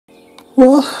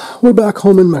Well, we're back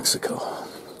home in Mexico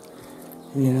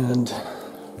and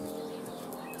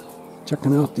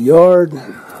checking out the yard,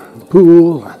 the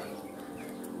pool.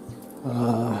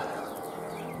 I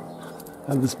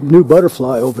have this new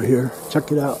butterfly over here.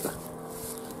 Check it out.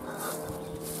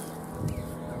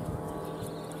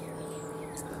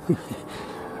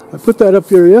 I put that up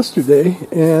here yesterday,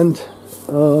 and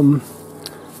 2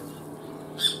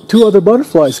 other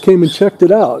butterflies came and checked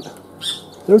it out.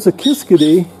 There's a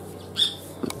kiskadee.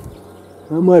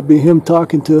 That might be him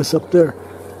talking to us up there.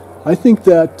 I think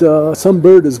that some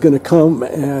bird is going to come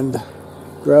and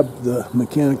grab the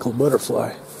mechanical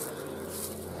butterfly.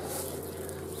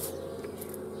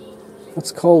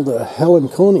 That's called a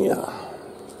helenconia.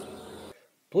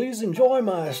 Please enjoy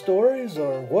my stories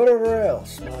or whatever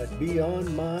else might be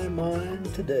on my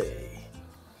mind today.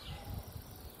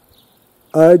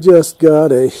 I just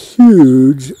got a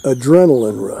huge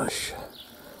adrenaline rush.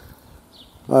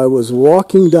 I was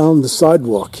walking down the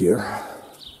sidewalk here.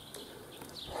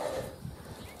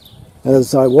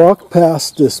 As I walked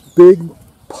past this big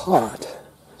pot,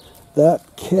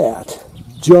 that cat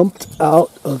jumped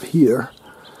out of here.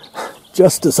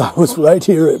 Just as I was right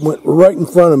here, it went right in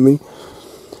front of me.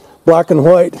 Black and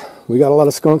white. We got a lot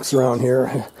of skunks around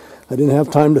here. I didn't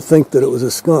have time to think that it was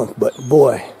a skunk, but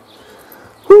boy,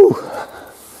 whew,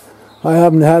 I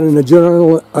haven't had an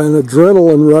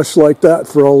adrenaline rush like that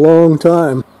for a long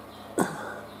time.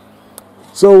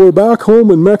 So we're back home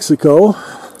in Mexico.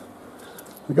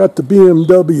 I got the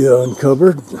BMW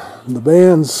uncovered. The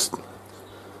van's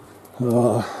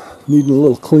needing a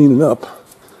little cleaning up.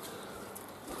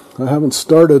 I haven't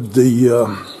started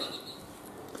the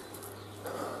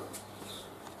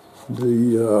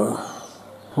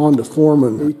Honda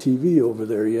Foreman ATV over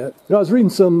there yet. I was reading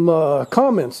some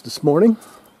comments this morning.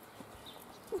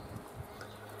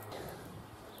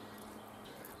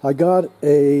 I got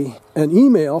an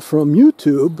email from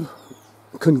YouTube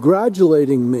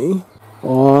congratulating me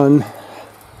on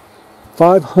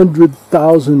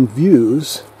 500,000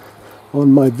 views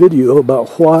on my video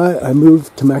about why I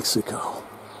moved to Mexico.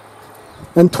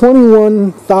 And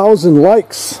 21,000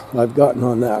 likes I've gotten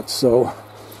on that. So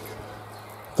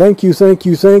thank you,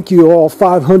 all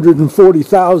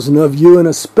 540,000 of you, and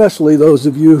especially those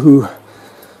of you who,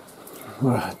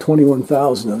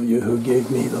 21,000 of you who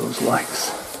gave me those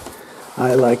likes.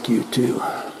 I like you too.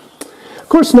 Of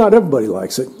course, not everybody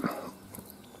likes it.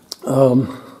 I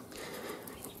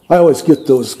always get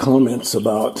those comments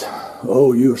about,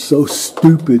 oh, you're so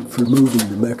stupid for moving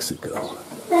to Mexico.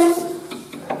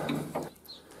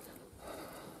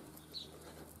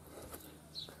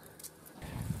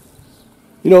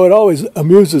 You know, it always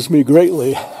amuses me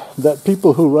greatly that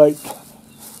people who write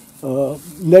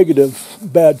negative,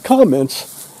 bad comments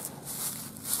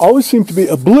always seem to be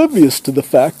oblivious to the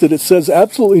fact that it says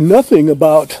absolutely nothing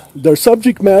about their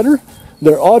subject matter,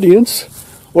 their audience,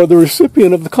 or the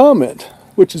recipient of the comment,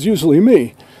 which is usually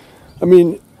me. I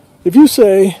mean, if you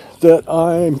say that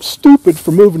I'm stupid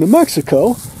for moving to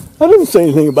Mexico, that doesn't say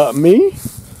anything about me.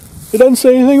 It doesn't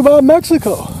say anything about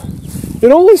Mexico.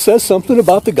 It only says something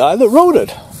about the guy that wrote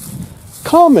it.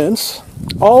 Comments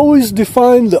always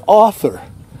define the author,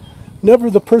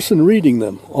 never the person reading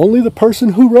them, only the person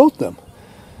who wrote them.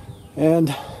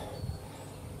 And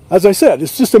as I said,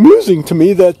 it's just amusing to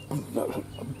me that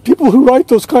people who write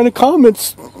those kind of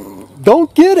comments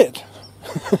don't get it.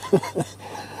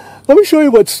 Let me show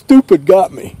you what stupid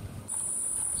got me.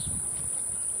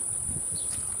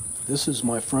 This is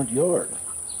my front yard.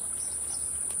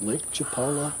 Lake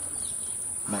Chapala,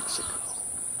 Mexico.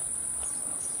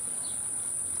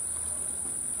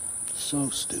 So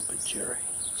stupid, Jerry.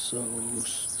 So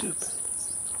stupid.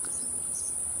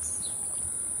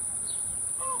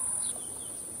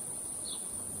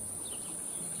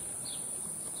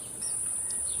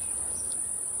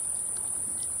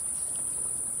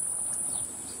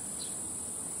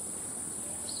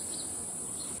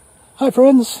 Hi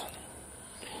friends,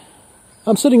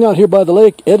 I'm sitting out here by the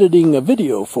lake editing a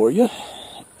video for you,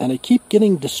 and I keep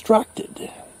getting distracted.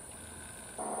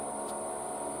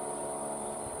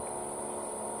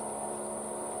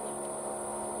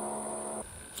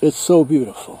 It's so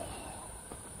beautiful.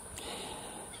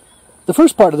 The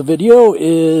first part of the video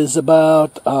is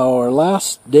about our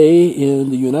last day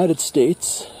in the United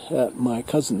States at my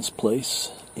cousin's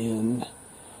place in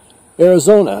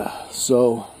Arizona.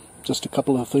 So just a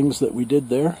couple of things that we did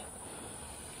there,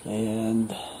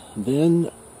 and then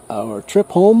our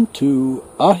trip home to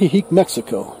Ajijic,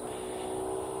 Mexico.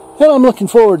 And I'm looking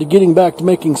forward to getting back to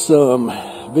making some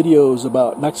videos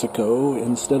about Mexico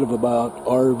instead of about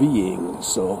RVing,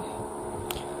 so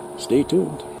stay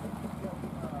tuned.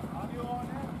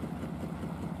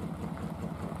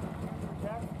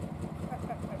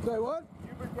 Say what?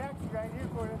 Uber taxi right here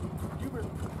for you. Uber.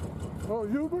 Oh,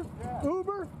 Uber? Yeah.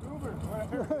 Uber? Uber. Right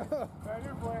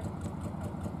here for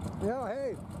you. Yeah,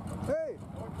 hey. Hey.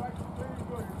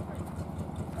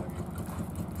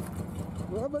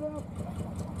 Rub it up.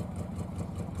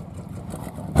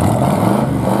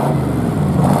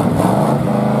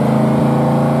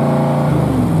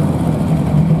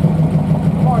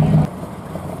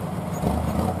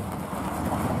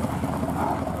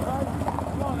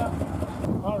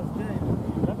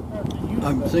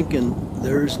 I'm thinking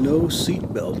there's no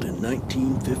seatbelt in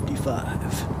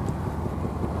 1955.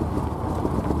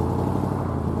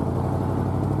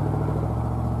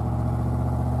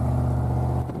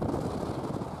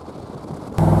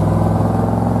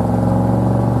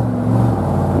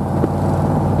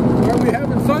 Are we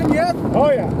having fun yet?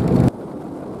 Oh yeah.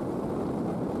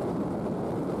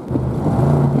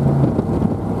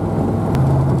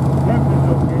 Temperature's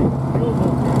okay. Fuel's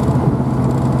okay.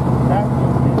 Traffic's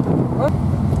okay.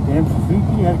 Damn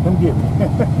Suzuki, you had to come get me.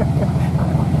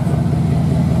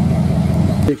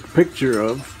 Take a picture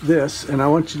of this, and I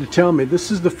want you to tell me,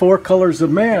 this is the 4 colors of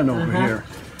man over here.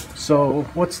 So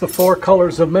what's the 4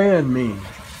 colors of man mean?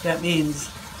 That means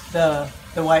the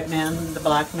white man, the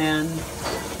black man,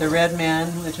 the red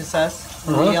man, which is us,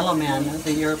 and the yellow man,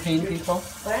 the European people.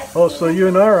 Oh, so you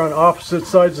and I are on opposite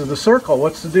sides of the circle.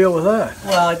 What's the deal with that?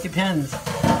 Well, it depends.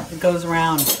 It goes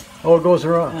around. Oh, it goes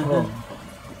around. Oh.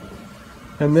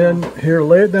 And then here,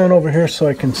 lay it down over here so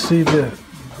I can see the...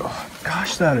 Oh,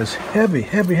 gosh, that is heavy,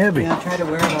 heavy, heavy. Yeah, I try to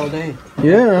wear it all day.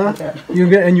 Yeah,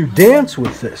 and you dance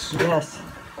with this. Yes,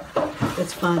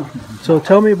 it's fun. So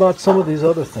tell me about some of these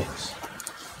other things.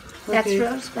 That's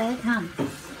Rosebud, huh?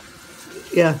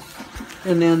 Yeah,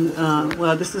 and then,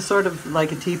 well, this is sort of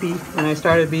like a teepee. When I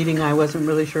started beading, I wasn't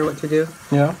really sure what to do.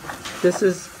 Yeah. This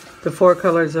is the 4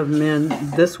 colors of men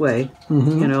this way,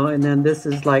 you know, and then this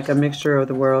is like a mixture of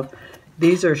the world.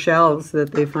 These are shells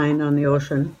that they find on the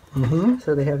ocean,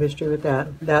 so they have history with that.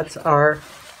 That's our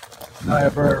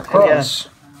Niagara Cross.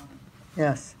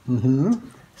 yes.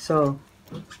 So,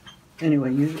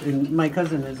 anyway, my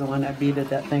cousin is the one that beaded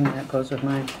that thing that goes with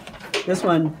mine. This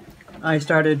one, I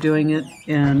started doing it,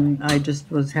 and I just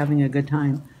was having a good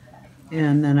time.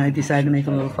 And then I decided to make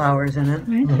little flowers in it.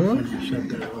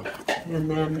 And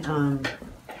then,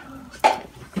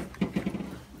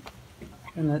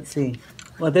 and let's see.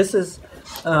 Well, this is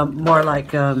more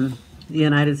like the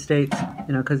United States,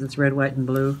 you know, because it's red, white, and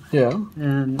blue. Yeah.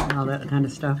 And all that kind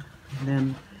of stuff. And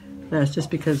then that's just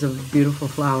because of beautiful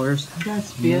flowers.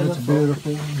 That's beautiful. That's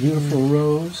beautiful. Beautiful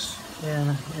rose.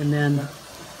 Yeah, and then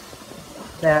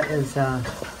that is,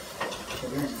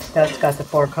 that's got the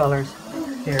 4 colors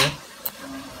here.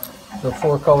 The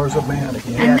 4 colors of man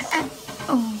again. And,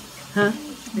 oh, Huh?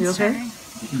 You okay? sorry.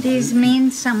 These mean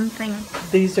something.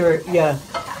 These are, yeah,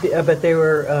 but they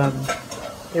were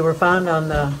found on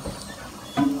the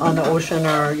ocean,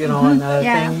 or you know, on the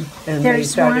thing, and they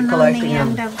There's started one collecting on the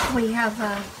end them. of, we have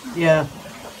a, Yeah,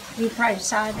 you probably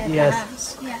saw it at Yes. the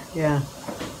house. Yeah. yeah.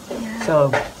 Yeah.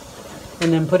 So,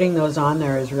 and then putting those on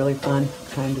there is really fun.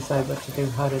 Trying to decide what to do,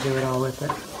 how to do it all with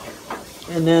it.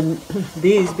 And then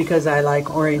these, because I like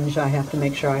orange, I have to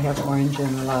make sure I have orange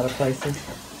in a lot of places.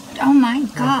 Oh my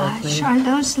gosh, are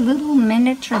those little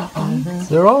miniature beads?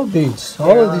 They're all beads.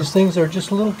 All of these things are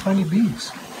just little tiny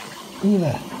beads. Look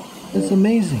at that. It's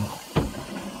amazing.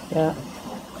 Yeah.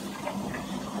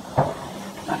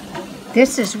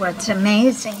 This is what's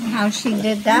amazing, how she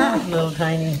did that. Little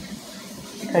tiny.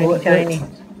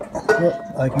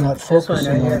 Like not This one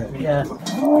focusing right on here. it. Yeah.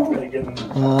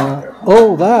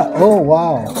 Oh, that. Oh,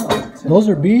 wow. Those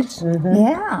are beads?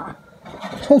 Yeah.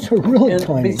 Those are really And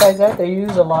tiny. besides that, they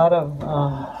use a lot of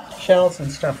shells and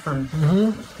stuff from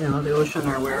you know, the ocean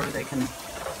or wherever they can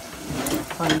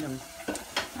find them.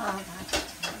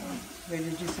 Wait,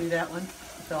 did you see that one?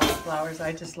 With all the flowers.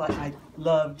 I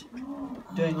loved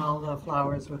doing all the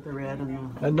flowers with the red and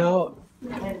the. And now,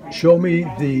 show me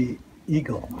the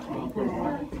eagle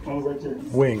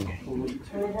wing.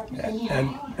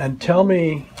 And tell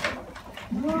me,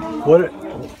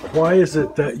 why is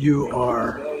it that you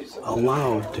are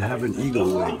allowed to have an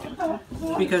eagle wing?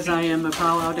 Because I am a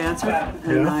powwow dancer,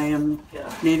 and I am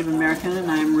Native American, and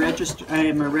I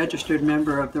am a registered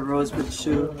member of the Rosewood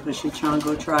Sioux, the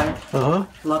Chichango tribe,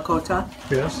 Lakota.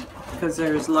 Yes. Because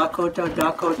there's Lakota,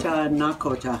 Dakota, and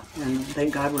Nakota, and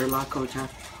thank God we're Lakota,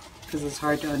 because it's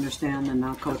hard to understand the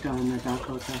Nakota and the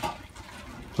Dakota.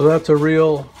 So that's a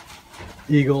real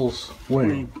eagle's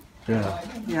wing. Yeah.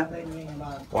 Yeah.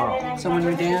 Wow. So when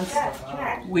we dance,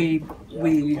 we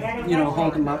you know,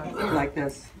 hold them up like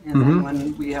this, and then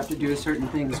when we have to do certain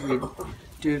things, we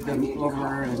do them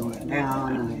over and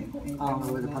down and all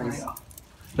over the place.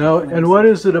 Now, and what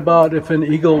is it about if an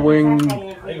eagle wing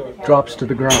drops to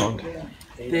the ground?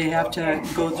 They have to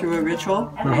go through a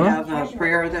ritual. They have a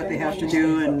prayer that they have to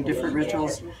do and different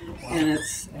rituals. And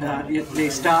it's they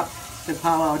stop the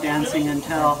powwow dancing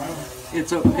until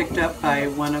it's picked up by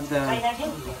one of the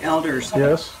elders.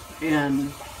 Yes.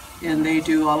 And they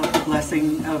do all of the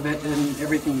blessing of it and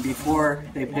everything before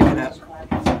they pick it up.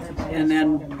 And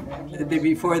then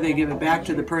before they give it back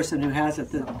to the person who has it,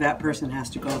 that person has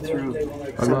to go through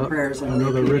some prayers and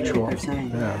another ritual. What they're saying.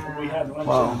 Yeah.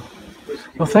 Wow.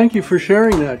 Well, thank you for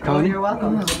sharing that, Oh, Connie. you're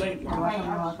welcome.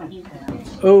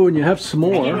 Oh, and you have some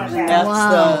more.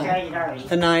 That's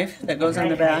the knife that goes on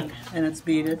the back, and it's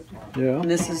beaded. Yeah. And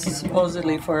this is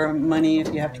supposedly for money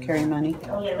if you have to carry money.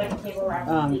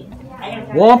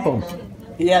 Wampum.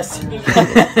 Yes.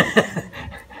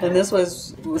 And this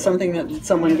was something that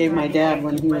someone gave my dad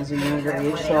when he was a younger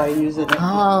age, so I use it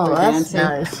for that's dancing.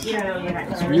 nice.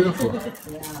 It's beautiful.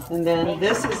 And then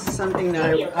this is something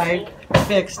that I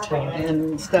fixed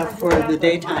and stuff for the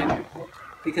daytime.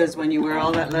 Because when you wear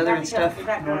all that leather and stuff,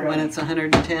 when it's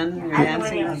 110, you're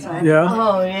dancing outside. Yeah.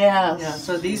 Oh, yes. Yeah,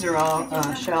 so these are all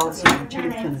shells and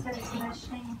teeth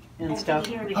and stuff.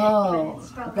 Oh,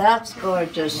 that's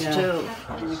gorgeous, too.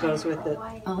 And it goes with it.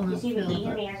 Oh, that's beautiful.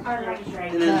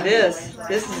 And then this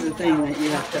is the thing that you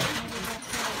have to...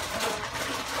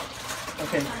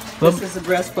 Okay, this is the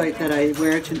breastplate that I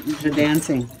wear to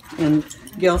dancing. And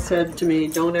Gil said to me,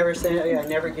 don't ever say, oh, I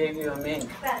never gave you a mink.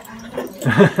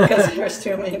 Because there's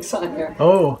 2 minks on here.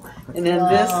 Oh. And then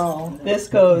this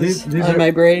goes These on are, my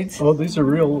braids. Oh, these are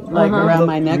real, Like around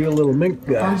my neck. real little mink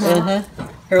guys.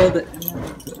 Hold it.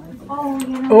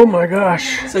 Oh my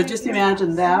gosh. So just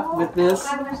imagine that with this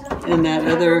and that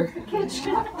other.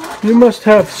 You must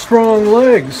have strong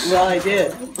legs. Well, I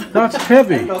did. That's I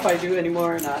heavy. don't know if I do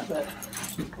anymore or not, but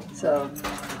so.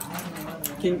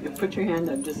 Can you put your hand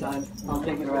up just on? I'll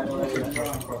take it right away.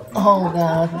 Oh,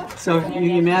 God. So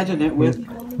you imagine it with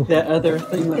that other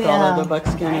thing with all of the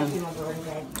buckskin.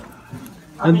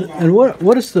 And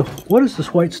what is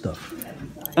this white stuff?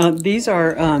 These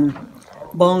are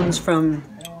bones from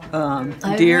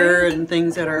deer and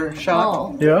things that are shot.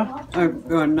 Oh. Yeah.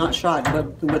 Or not shot,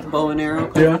 but with bow and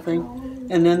arrow kind of thing.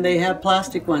 And then they have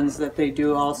plastic ones that they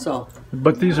do also.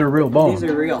 But these are real bones. These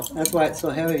are real. That's why it's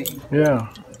so heavy.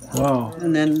 Yeah. Wow.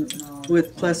 And then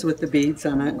plus with the beads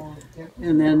on it.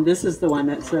 And then this is the one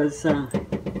that says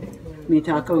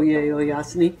Mitako Yeo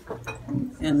Yasni.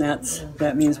 And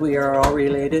that means we are all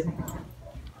related.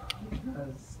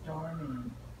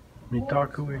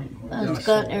 Mitaku. It's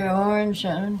got your orange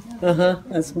on it.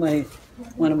 That's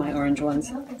one of my orange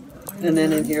ones. And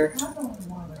then in here.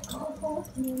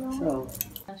 So.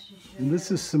 And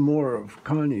this is some more of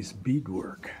Connie's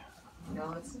beadwork.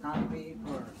 No, it's not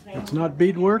beadwork. It's not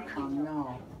beadwork? Oh,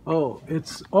 no. Oh,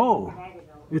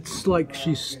 it's like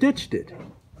she stitched it.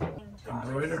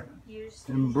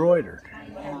 Embroidered.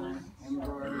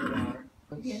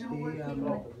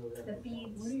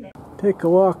 Take a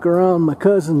walk around my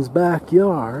cousin's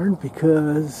backyard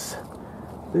because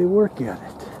they work at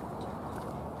it.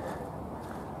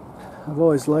 I've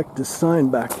always liked this sign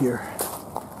back here.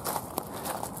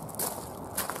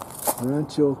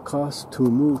 Rancho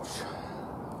Costumuch.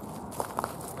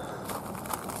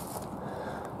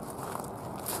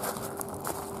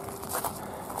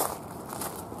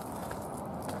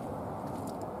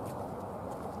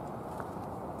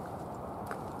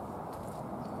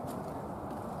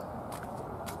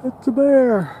 It's a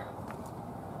bear.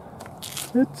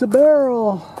 It's a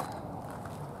barrel.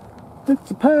 It's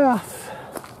a path.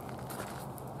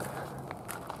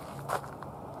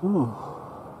 Oh.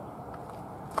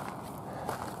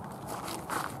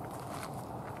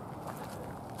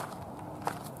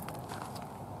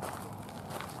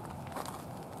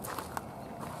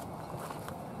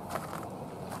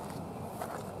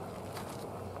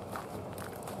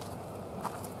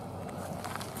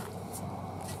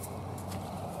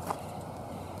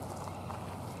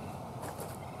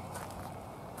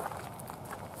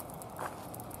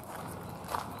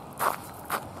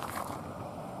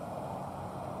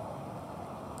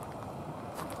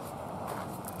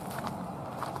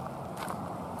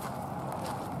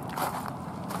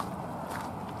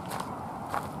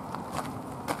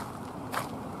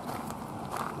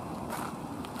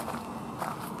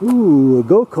 Ooh, a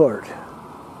go-kart.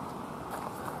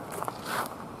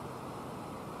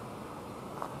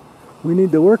 We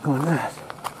need to work on that.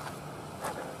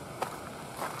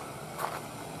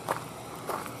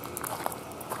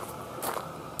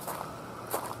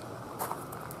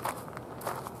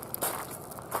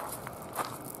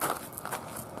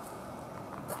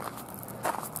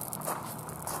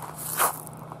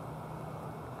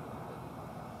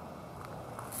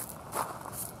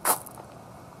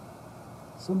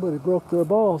 Somebody broke their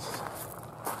balls.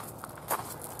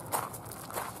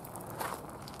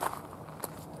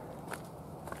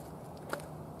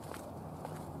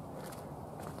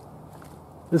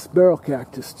 This barrel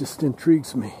cactus just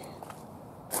intrigues me.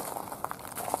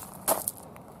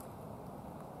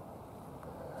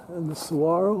 And the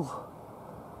saguaro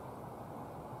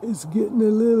is getting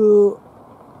a little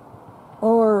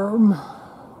arm.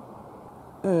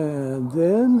 And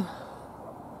then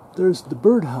there's the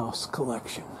birdhouse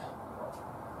collection.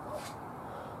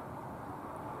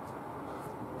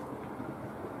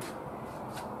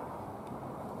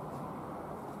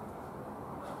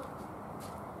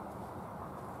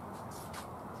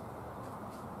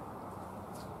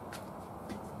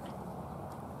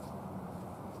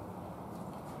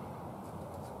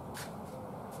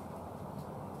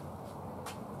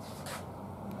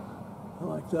 I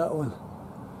like that one.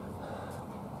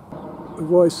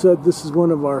 We've always said this is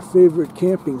one of our favorite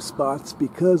camping spots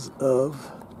because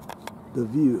of the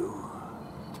view.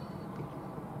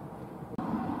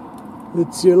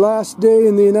 It's your last day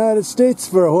in the United States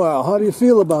for a while. How do you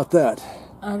feel about that?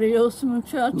 Adios,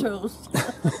 muchachos.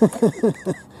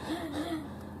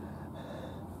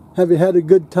 Have you had a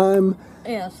good time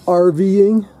Yes,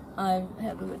 RVing? I've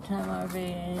had a good time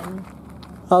RVing.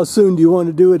 How soon do you want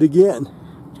to do it again?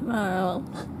 Tomorrow.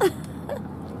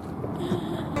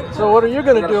 So what are you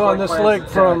going to do on this lake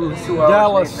from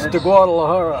Dallas to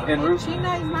Guadalajara?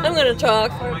 I'm going to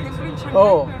talk.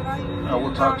 Oh,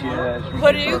 We'll talk to you as we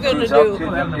What are you going to do?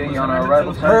 update you on our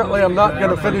arrival time. apparently I'm not going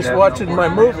to finish watching my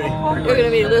movie. You're going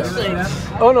to be listening.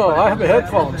 Oh no, I have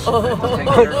headphones.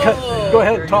 Go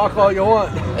ahead and talk all you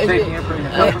want.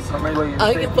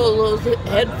 I can pull those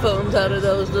headphones out of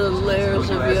those little layers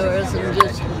of yours and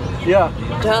just Yeah,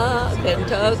 talk and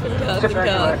talk and talk and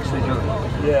talk.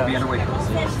 yeah.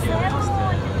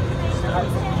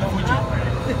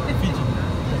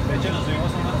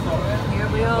 Here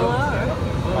we all are.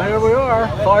 Well, here we are,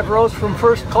 5 rows from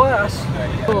first class.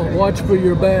 Oh, watch for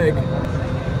your bag.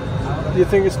 Do you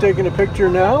think it's taking a picture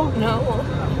now? No.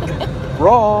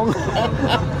 Wrong. Look at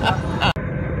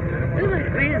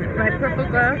these, my purple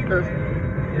glasses.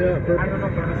 Yeah,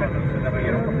 perfect.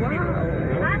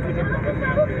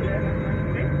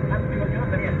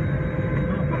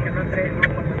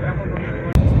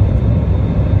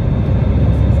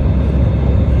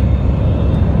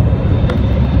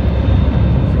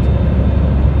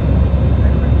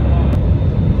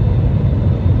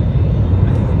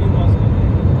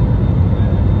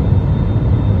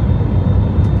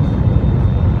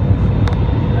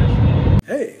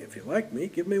 Hey, if you like me,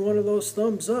 give me one of those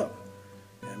thumbs up.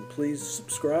 And please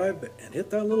subscribe and hit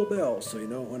that little bell so you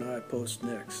know when I post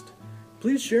next.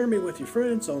 Please share me with your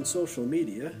friends on social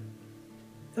media.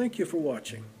 Thank you for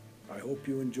watching. I hope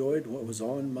you enjoyed what was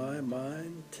on my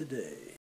mind today.